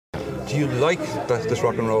Do you like this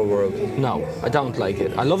rock and roll world? No, I don't like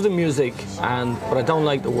it. I love the music, but I don't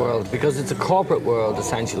like the world because it's a corporate world,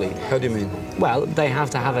 essentially. How do you mean? Well, they have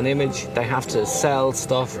to have an image, they have to sell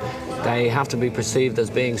stuff, they have to be perceived as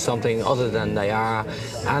being something other than they are,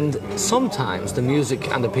 and sometimes the music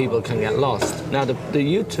and the people can get lost. Now, the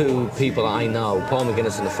U2 people I know, Paul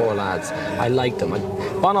McGuinness and the four lads, I like them.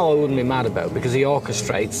 Bono I wouldn't be mad about because he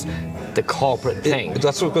orchestrates the corporate thing.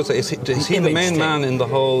 That's what I was going to say. Is he the main man in the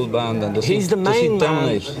whole band? And He's the main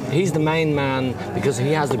man. He's the main man because he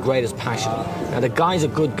has the greatest passion. Now the guy's a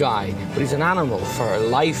good guy, but he's an animal for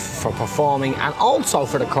life, for performing, and also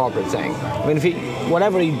for the corporate thing. I mean,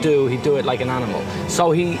 whatever he'd do it like an animal.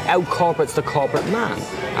 So he out-corporates the corporate man,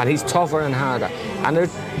 and he's tougher and harder. And there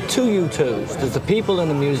are two U2s. There's the people in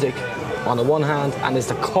the music on the one hand, and there's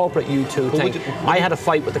the corporate U2 thing. I had a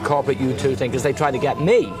fight with the corporate U2 thing because they tried to get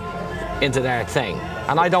me into their thing.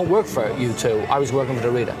 And I don't work for U2, I was working for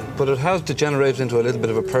the reader. But it has degenerated into a little bit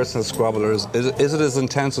of a personal squabble, or is it as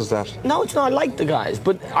intense as that? No, it's not. I like the guys,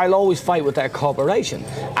 but I'll always fight with their corporation.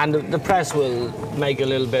 And the press will make a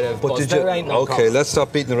little bit of buzz. There ain't no Okay, let's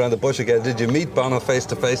stop beating around the bush again. Did you meet Bono face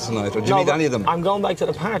to face tonight, or did you meet any of them? I'm going back to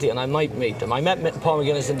the party and I might meet them. I met Paul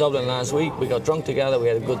McGuinness in Dublin last week. We got drunk together, we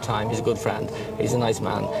had a good time. He's a good friend. He's a nice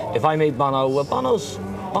man. If I meet Bono, well, Bono's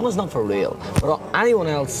not for real. But anyone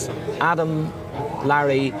else, Adam,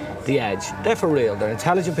 Larry, The Edge, they're for real. They're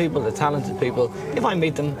intelligent people, they're talented people. If I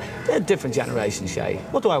meet them, they're a different generation, Shay.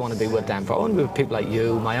 What do I want to be with them for? I want to be with people like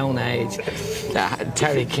you, my own age,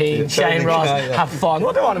 Terry Keane, Shane Ross, have fun.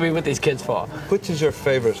 What do I want to be with these kids for? Which is your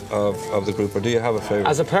favourite of the group, or do you have a favourite?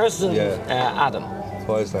 As a person, Adam.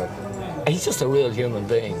 Why is that? He's just a real human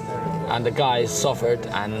being. And the guy's suffered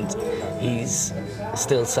and he's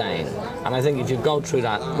still sane. And I think if you go through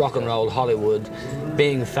that rock and roll, Hollywood,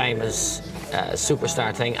 being famous,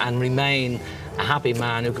 superstar thing, and remain a happy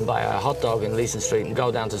man who can buy a hot dog in Leeson Street and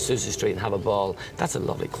go down to Susie Street and have a ball, that's a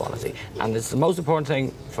lovely quality. And it's the most important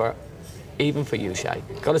thing even for you, Shay.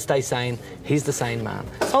 Got to stay sane. He's the sane man.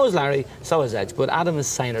 So is Larry, so is Edge, but Adam is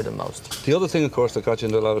saner than most. The other thing, of course, that got you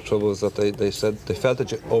into a lot of trouble is that they said they felt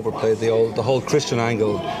that you overplayed the whole Christian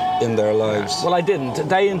angle in their lives. Well, I didn't.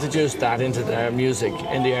 They introduced that into their music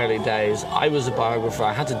in the early days. I was a biographer.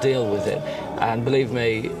 I had to deal with it. And believe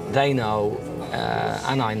me, they know,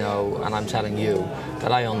 and I know, and I'm telling you,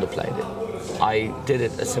 that I underplayed it. I did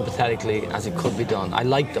it as sympathetically as it could be done. I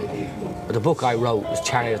liked them. But the book I wrote was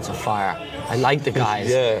Chariots of Fire. I liked the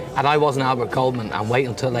guys. And I wasn't Albert Goldman, and wait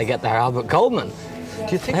until they get their Albert Goldman.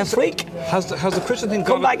 Do you think they're a freak? Has the Christian thing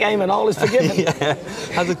come back, Eamon, all is forgiven.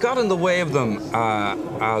 Has it got in the way of them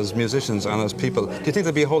as musicians and as people? Do you think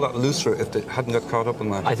they'd be a whole lot looser if they hadn't got caught up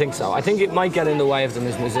in that? I think so. I think it might get in the way of them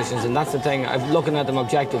as musicians, and that's the thing. I'm looking at them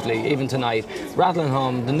objectively, even tonight. Rattling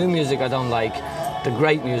Home, the new music I don't like. The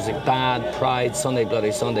great music, Bad, Pride, Sunday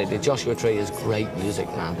Bloody Sunday, the Joshua Tree is great music,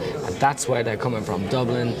 man. And that's where they're coming from,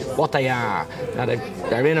 Dublin, what they are. Now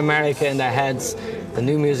they're in America in their heads. The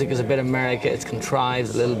new music is a bit America, it's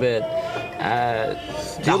contrived a little bit.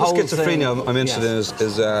 The other schizophrenia I'm interested in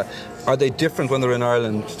is are they different when they're in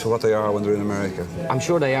Ireland to what they are when they're in America? I'm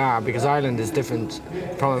sure they are, because Ireland is different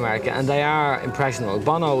from America, and they are impressionable.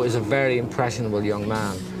 Bono is a very impressionable young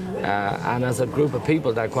man. And as a group of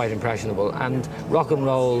people, they're quite impressionable. And rock and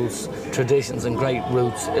roll's traditions and great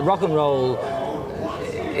roots. Rock and roll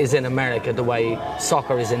is in America the way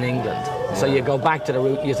soccer is in England. So you go back to the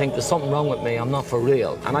root, you think there's something wrong with me, I'm not for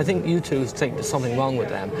real. And I think U2 think there's something wrong with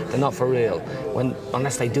them, they're not for real.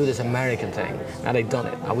 Unless they do this American thing. Now they've done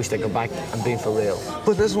it. I wish they'd go back and be for real.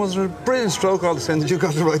 But this was a brilliant stroke all the same that you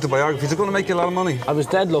got to write the biography. Is it going to make you a lot of money? I was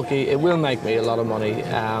dead lucky. It will make me a lot of money.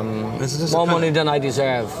 More money than I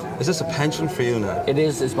deserve. Is this a pension for you now? It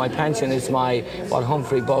is. It's my pension. It's what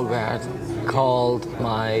Humphrey Bogart called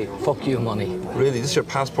my fuck you money. Really? This is your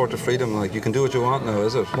passport to freedom? Like, you can do what you want now,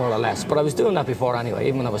 is it? More or less. But I was doing that before anyway,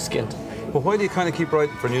 even when I was skint. Well, why do you kind of keep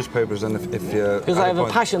writing for newspapers then if you... Because I have a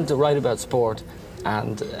passion to write about sport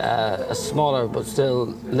and a smaller but still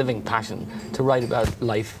living passion to write about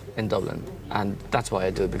life in Dublin. And that's why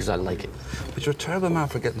I do it, because I like it. But you're a terrible man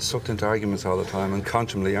for getting sucked into arguments all the time,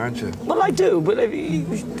 unconscionably, aren't you? Well, I do, but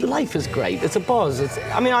life is great. It's a buzz.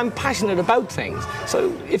 I mean, I'm passionate about things.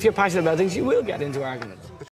 So if you're passionate about things, you will get into arguments.